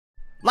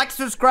Like and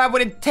subscribe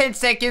within 10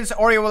 seconds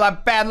or you will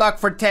have bad luck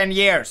for 10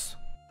 years.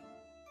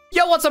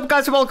 Yo, what's up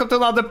guys, and welcome to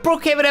another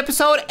Brookhaven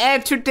episode,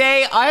 and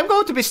today I'm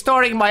going to be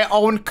starting my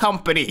own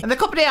company. And the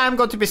company I'm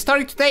going to be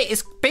starting today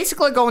is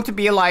basically going to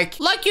be like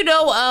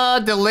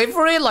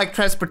delivery, like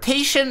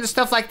transportation,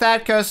 stuff like that,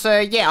 because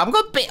yeah, I'm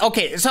going to be,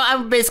 okay, so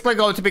I'm basically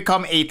going to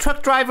become a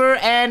truck driver,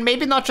 and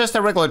maybe not just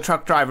a regular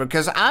truck driver,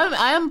 because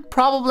I'm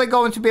probably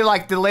going to be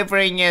like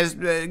delivering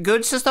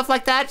goods and stuff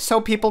like that, so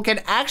people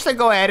can actually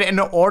go ahead and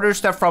order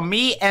stuff from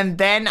me, and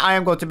then I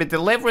am going to be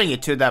delivering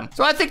it to them.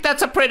 So I think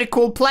that's a pretty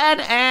cool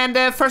plan,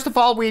 and first of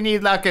all, we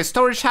need like a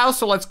storage house,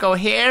 so let's go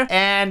here,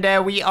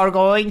 and we are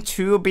going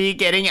to be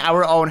getting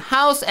our own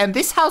house, and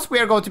this house we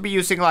are going to be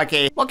using like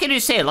a, what can you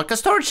say, like a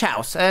storage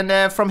house, and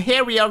from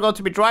here we are going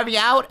to be driving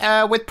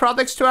out with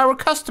products to our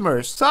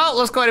customers. So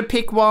let's go ahead and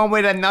pick one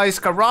with a nice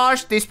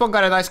garage. This one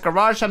got a nice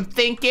garage. I'm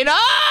thinking,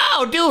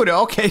 oh dude,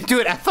 okay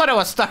dude, I thought I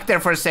was stuck there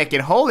for a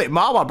second. Holy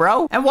mama,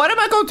 bro. And what am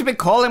I going to be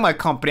calling my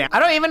company? I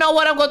don't even know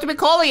what I'm going to be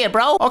calling it,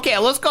 bro. Okay,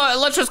 let's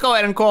just go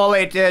ahead and call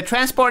it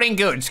transporting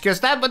goods,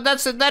 because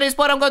that is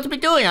what I'm going to be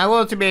doing. I'm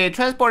going to be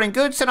transporting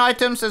goods and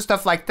items and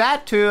stuff like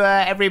that to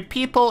every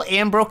people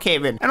in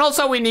Brookhaven. And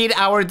also we need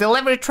our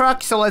delivery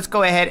truck, so let's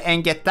go ahead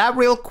and get that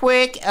real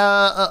quick.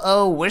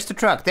 Oh, where's the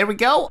truck? There we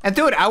go. And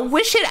dude, I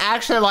wish it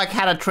actually like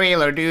had a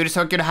trailer, dude,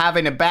 so I could have it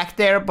in the back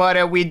there,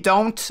 but we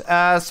don't.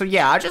 So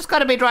yeah, I just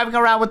gotta be driving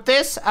around with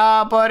this,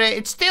 but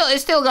it's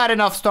still got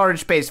enough storage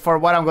space for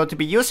what I'm going to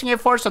be using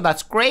it for, so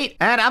that's great.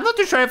 And I'm not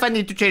too sure if I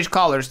need to change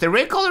colors. The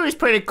red color is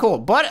pretty cool,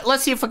 but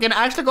let's see if I can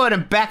actually go ahead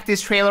and back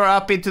this trailer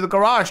up into the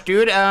garage,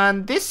 dude.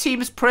 And this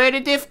seems pretty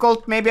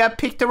difficult. Maybe I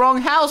picked the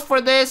wrong house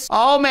for this.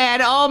 Oh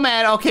man.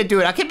 Okay,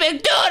 dude, I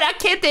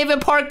can't even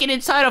park it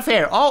inside of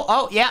here.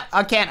 Oh yeah,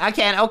 I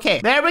can.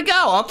 Okay, there we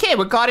go. Okay,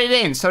 we got it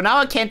in. So now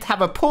I can't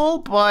have a pool,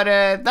 but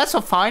that's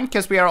so fine,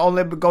 because we are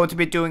only going to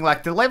be doing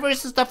like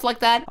deliveries and stuff like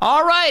that.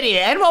 Alrighty,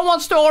 anyone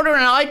wants to order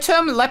an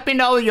item, let me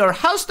know your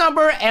house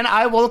number and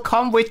I will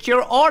come with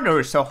your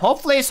order. So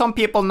hopefully some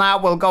people now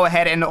will go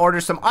ahead and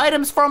order some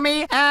items from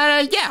me,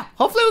 and yeah,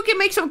 hopefully we can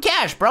make some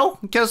cash, bro,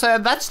 because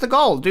that's the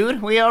goal,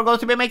 dude. We are going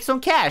to be making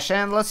some cash,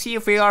 and let's see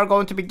if we are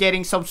going to be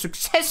getting some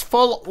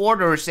successful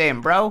orders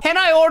in, bro. Can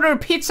I order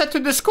pizza to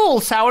the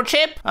school, Sour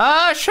Chip?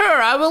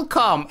 Sure, I will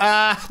come.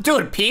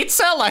 Dude,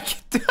 pizza? Like,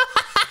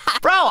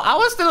 bro, I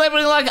was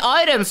delivering like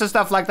items and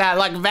stuff like that,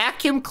 like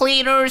vacuum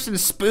cleaners and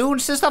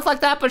spoons and stuff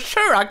like that, but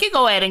sure, I can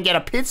go ahead and get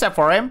a pizza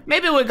for him.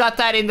 Maybe we got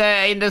that in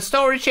the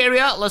storage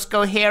area. Let's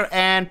go here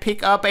and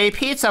pick up a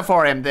pizza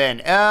for him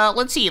then.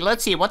 Let's see,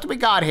 what do we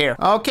got here?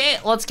 Okay,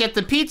 let's get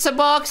the pizza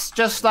box,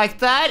 just like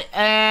that,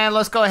 and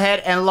let's go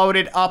ahead and load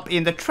it up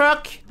in the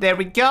truck. There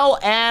we go,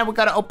 and we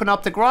gotta open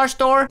up the garage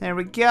door. There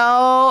we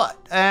go.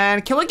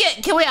 And can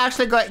we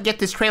actually get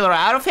this trailer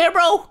out of here,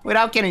 bro,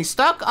 without getting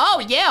stuck?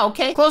 Oh yeah,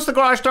 okay. Close the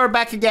garage door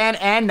back again,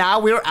 and now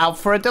we're out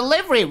for a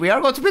delivery. We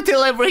are going to be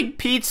delivering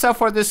pizza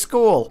for the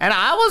school. And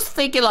I was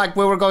thinking like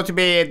we were going to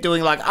be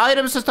doing like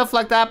items and stuff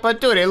like that,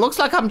 but dude, it looks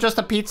like I'm just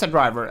a pizza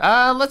driver.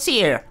 Let's see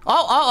here.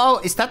 Oh,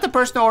 is that the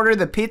person who ordered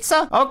the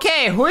pizza?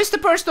 Okay, who is the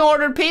person who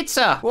ordered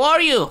pizza? Who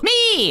are you?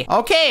 Me!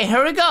 Okay,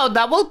 here we go.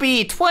 That will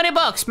be 20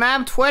 bucks,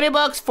 ma'am. 20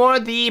 bucks for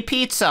the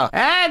pizza.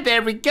 And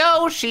there we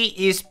go. She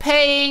is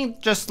paying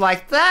just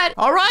like that.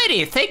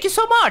 Alrighty, thank you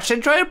so much.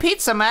 Enjoy your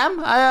pizza,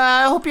 ma'am.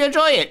 I hope you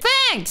enjoy it.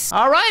 Thanks.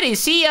 Alrighty,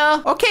 see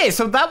ya. Okay,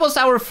 so that was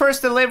our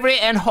first delivery,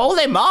 and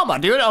holy mama,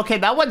 dude. Okay,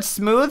 that went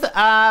smooth,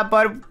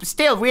 but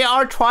still, we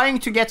are trying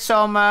to get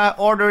some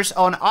orders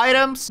on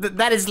items.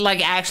 That is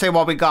like actually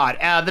what we got.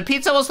 The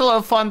pizza was a lot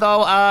of fun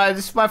though.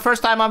 This is my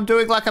first time I'm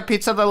doing like a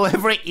pizza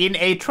delivery in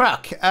a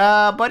truck.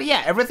 But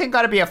yeah, everything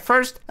gotta be a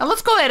first. And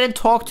let's go ahead and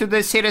talk to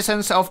the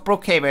citizens of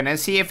Brookhaven and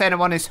see if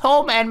anyone is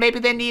home and maybe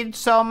they need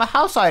some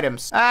house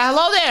items.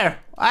 Hello there.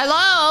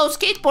 Hello,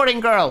 skateboarding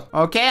girl.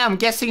 Okay, I'm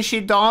guessing she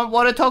don't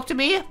want to talk to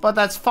me, but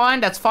that's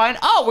fine,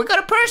 Oh, we got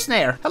a person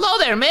there. Hello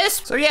there, miss.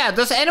 So yeah,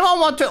 does anyone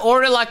want to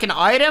order like an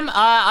item?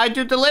 I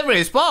do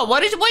deliveries. Whoa,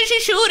 what is she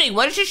shooting?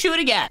 What is she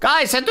shooting at?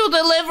 Guys, I do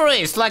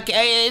deliveries. Like,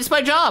 it's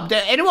my job.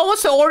 Anyone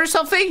wants to order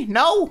something?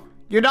 No?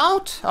 You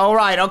don't?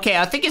 Alright, okay,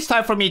 I think it's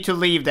time for me to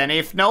leave then.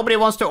 If nobody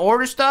wants to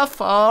order stuff,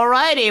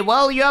 alrighty.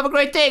 Well, you have a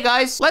great day,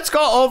 guys. Let's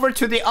go over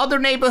to the other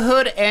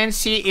neighborhood and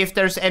see if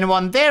there's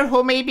anyone there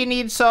who maybe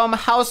needs some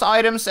house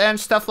items and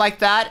stuff like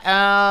that.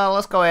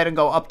 Let's go ahead and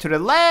go up to the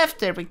left.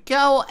 There we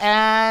go.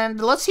 And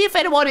let's see if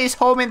anyone is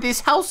home in these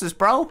houses,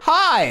 bro.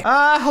 Hi.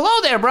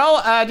 Hello there, bro.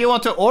 Do you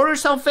want to order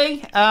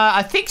something?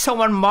 I think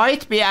someone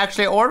might be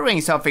actually ordering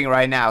something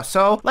right now.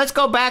 So let's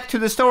go back to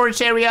the storage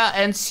area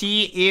and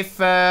see if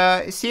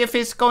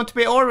is going to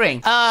be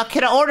ordering?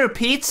 Can I order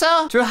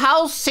pizza? To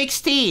house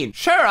 16.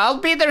 Sure, I'll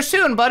be there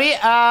soon, buddy.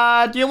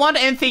 Do you want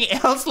anything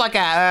else, like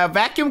a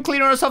vacuum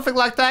cleaner or something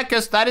like that?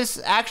 Because that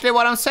is actually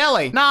what I'm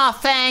selling. Nah,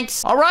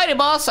 thanks. Alrighty,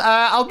 boss.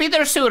 I'll be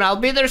there soon. I'll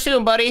be there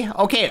soon, buddy.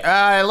 Okay,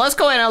 let's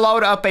go ahead and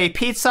load up a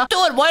pizza.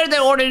 Dude, why are they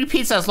ordering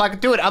pizzas? Like,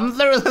 dude, I'm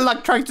literally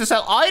like trying to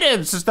sell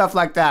items and stuff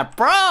like that,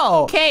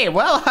 bro. Okay,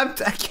 well, I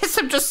guess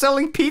I'm just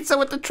selling pizza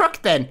with the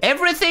truck then.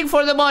 Everything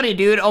for the money,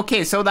 dude.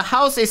 Okay, so the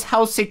house is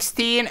house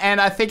 16,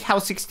 and I think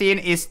house 16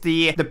 is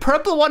the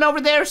purple one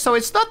over there, so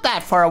it's not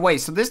that far away.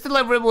 So this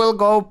delivery will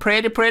go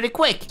pretty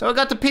quick. So I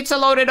got the pizza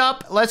loaded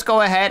up. Let's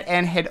go ahead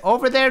and head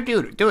over there,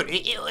 dude,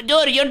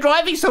 you're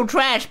driving so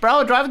trash,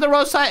 bro. Drive the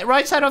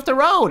right side of the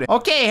road.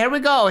 Okay, here we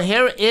go.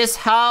 Here is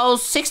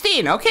house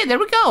 16. Okay, there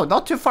we go.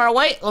 Not too far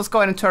away. Let's go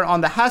ahead and turn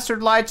on the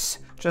hazard lights.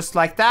 Just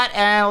like that,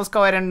 and let's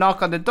go ahead and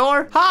knock on the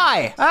door.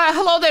 Hi,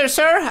 hello there,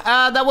 sir.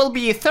 That will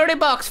be 30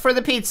 bucks for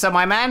the pizza,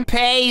 my man.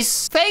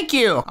 Pays. Thank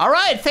you. All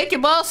right, thank you,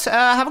 boss.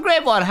 Have a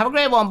great one. Have a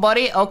great one,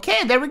 buddy.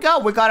 Okay, there we go.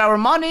 We got our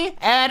money,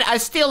 and I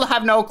still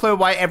have no clue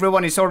why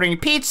everyone is ordering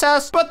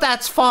pizzas, but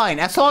that's fine.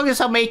 As long as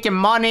I'm making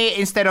money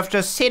instead of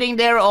just sitting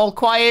there all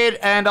quiet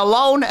and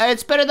alone,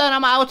 it's better than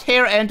I'm out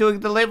here and doing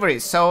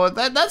deliveries. So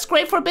that's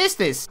great for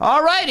business.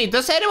 Alrighty,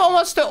 does anyone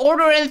wants to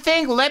order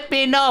anything? Let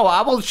me know.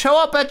 I will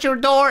show up at your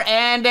door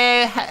and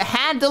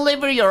hand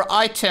deliver your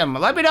item.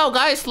 Let me know,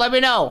 guys. Let me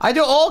know. I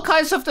do all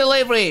kinds of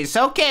deliveries.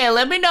 Okay,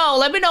 let me know.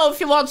 Let me know if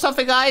you want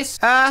something, guys.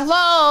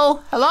 Hello?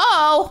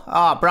 Hello?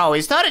 Oh, bro,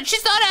 she's not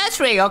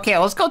answering. Okay,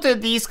 let's go to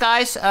these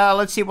guys.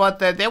 Let's see what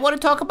they want to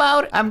talk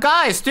about.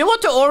 Guys, do you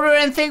want to order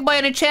anything by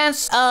any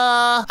chance?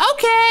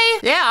 Okay.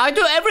 Yeah, I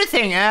do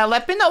everything.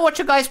 Let me know what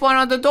you guys want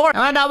on the door,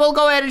 and I will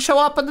go ahead and show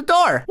up on the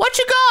door. What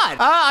you got?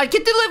 I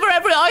can deliver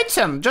every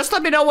item. Just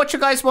let me know what you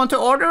guys want to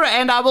order,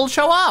 and I will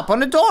show up on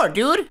the door,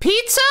 dude.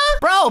 Pizza?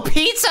 Bro,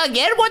 pizza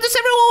again? Why does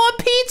everyone want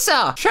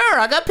pizza? Sure,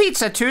 I got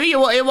pizza too. You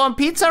want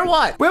pizza or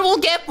what? We will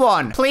get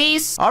one,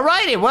 please.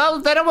 Alrighty, well,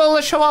 then I will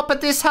show up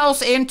at this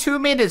house in 2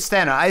 minutes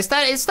then. Is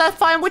that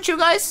fine with you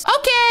guys?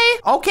 Okay,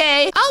 I'll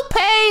pay.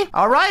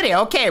 Alrighty,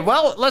 okay,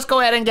 well, let's go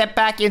ahead and get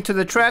back into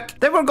the truck.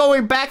 Then we're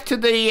going back to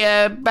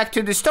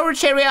the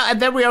storage area,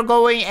 and then we are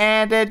going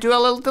and do a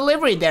little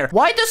delivery there.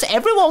 Why does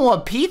everyone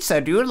want pizza,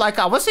 dude? Like,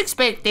 I was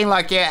expecting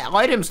like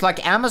items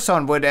like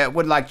Amazon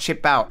would like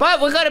ship out, but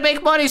we gotta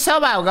make money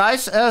somehow,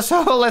 guys.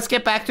 So let's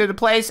get back to the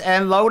place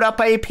and load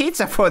up a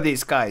pizza for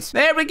these guys.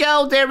 There we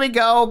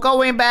go.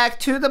 Going back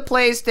to the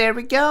place. There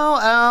we go.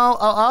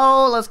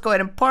 Oh, let's go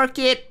ahead and park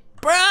it.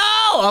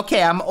 Bro!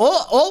 Okay, I'm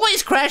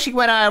always crashing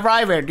when I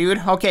arrive here, dude.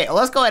 Okay,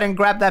 let's go ahead and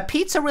grab that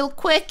pizza real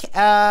quick.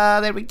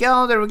 There we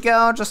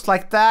go. Just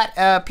like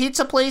that.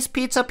 Pizza, please.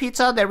 Pizza.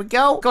 There we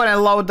go. Go ahead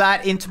and load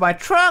that into my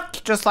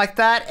truck. Just like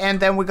that.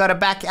 And then we gotta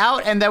back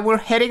out. And then we're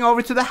heading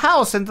over to the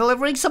house and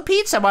delivering some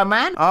pizza, my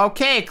man.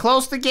 Okay,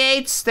 close the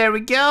gates. There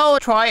we go.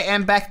 Try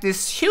and back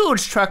this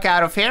huge truck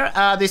out of here.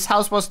 This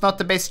house was not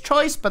the best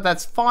choice, but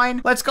that's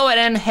fine. Let's go ahead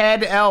and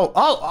head...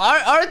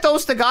 aren't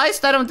those the guys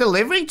that I'm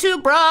delivering to?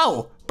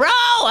 Bro,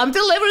 I'm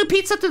delivering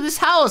pizza to this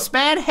house,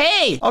 man.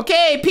 Hey,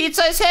 okay,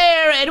 pizza is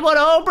here. Anyone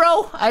home,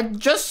 bro? I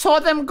just saw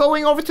them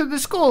going over to the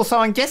school, so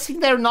I'm guessing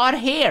they're not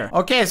here.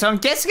 Okay, so I'm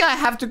guessing I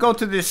have to go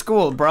to the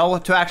school, bro,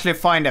 to actually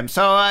find them.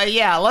 So,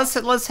 yeah,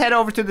 let's head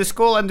over to the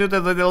school and do the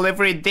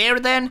delivery there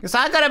then. Because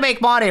I gotta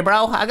make money,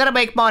 bro. I gotta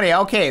make money.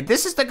 Okay,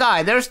 this is the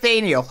guy. There's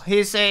Daniel.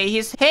 He's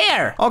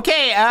here.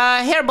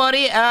 Okay, here,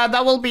 buddy.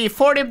 That will be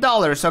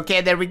 $40.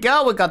 Okay, there we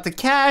go. We got the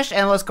cash,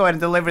 and let's go ahead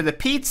and deliver the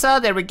pizza.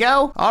 There we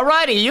go.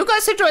 Alrighty, you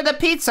guys enjoy the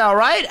pizza, all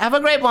right? Have a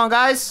great one,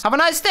 guys. Have a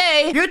nice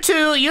day. You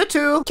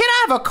too. Can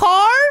I have a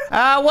car?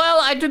 Well,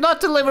 I do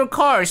not deliver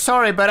cars,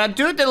 sorry, but I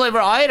do deliver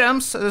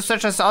items,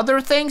 such as other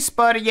things,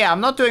 but yeah,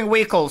 I'm not doing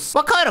vehicles.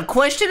 What kind of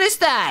question is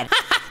that?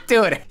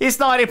 Dude, he's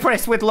not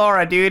impressed with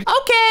Laura, dude.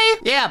 Okay.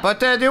 Yeah, but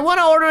do you want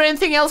to order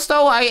anything else,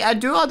 though? I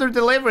do other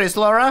deliveries,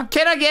 Laura.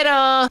 Can I get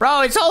a...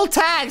 Bro, it's all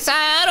tags.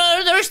 I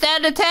don't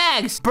understand the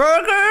tags.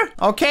 Burger?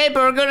 Okay,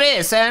 burger it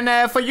is.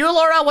 And for you,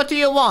 Laura, what do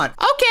you want?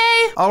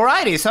 Okay.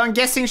 Alrighty, so I'm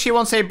guessing she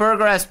wants a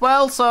burger as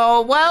well.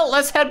 So, well,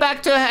 let's head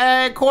back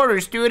to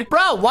quarters, dude.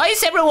 Bro, why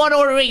is everyone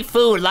ordering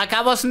food? Like,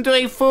 I wasn't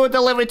doing food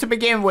delivery to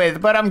begin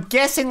with, but I'm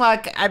guessing,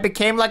 like, I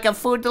became, like, a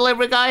food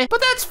delivery guy.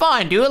 But that's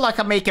fine, dude. Like,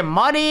 I'm making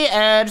money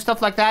and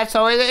stuff like that.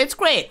 So it's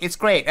great. It's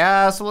great.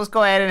 So let's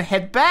go ahead and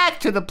head back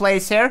to the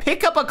place here.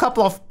 Pick up a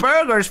couple of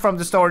burgers from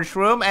the storage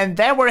room, and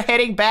then we're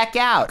heading back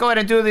out. Go ahead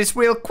and do this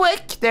real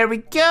quick. There we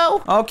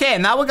go. Okay,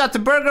 now we got the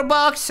burger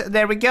box.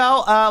 There we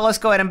go. Let's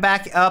go ahead and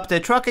back up the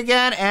truck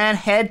again and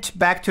head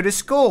back to the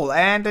school.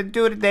 And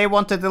dude, they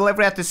want the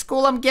delivery at the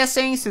school, I'm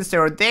guessing, since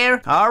they're there.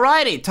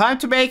 Alrighty, time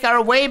to make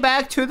our way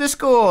back to the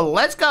school.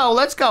 Let's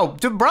go.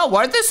 Dude, bro,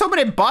 why are there so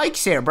many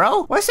bikes here,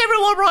 bro? Why is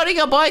everyone riding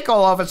a bike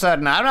all of a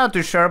sudden? I'm not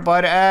too sure,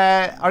 but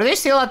are they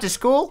still at the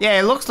school? Yeah,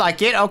 it looks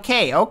like it.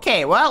 Okay.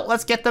 Okay, well,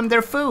 let's get them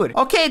their food.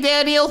 Okay,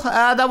 Daniel,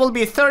 that will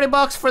be 30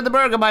 bucks for the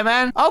burger, my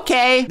man.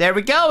 Okay, there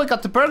we go. We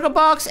got the burger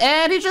box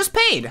and he just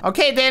paid.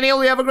 Okay,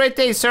 Daniel, you have a great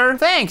day, sir.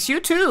 Thanks, you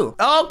too.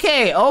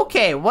 Okay,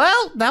 okay.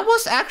 Well, that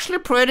was actually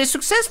pretty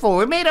successful.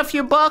 We made a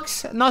few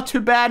bucks. Not too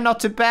bad, not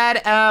too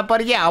bad.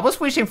 But yeah, I was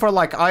wishing for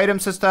like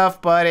items and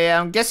stuff, but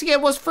I'm guessing it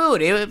was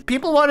food.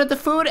 People wanted the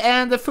food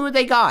and the food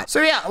they got.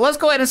 So yeah, let's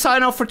go ahead and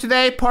sign off for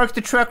today. Park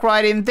the truck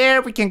right in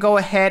there. We can go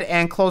ahead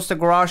and close the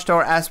garage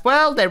door as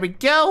well. There we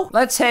go.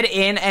 Let's head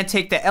in and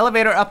take the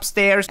elevator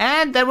upstairs.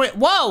 And then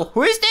whoa,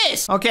 who is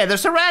this? Okay,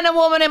 there's a random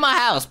woman in my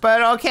house, but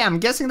okay, I'm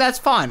guessing that's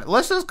fine.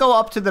 Let's just go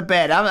up to the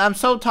bed. I'm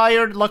so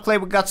tired. Luckily,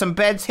 we got some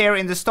beds here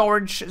in the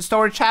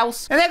storage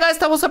house. And yeah, guys,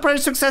 that was a pretty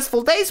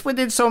successful day. We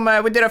did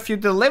a few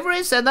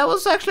deliveries, and that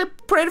was actually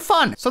pretty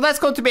fun. So that's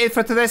going to be it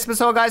for today's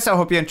episode, guys. I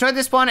hope you enjoyed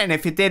this one, and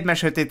if you did, make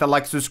sure to hit the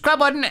like, subscribe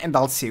button, and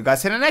I'll see you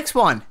guys in the next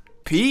one.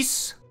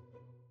 Peace.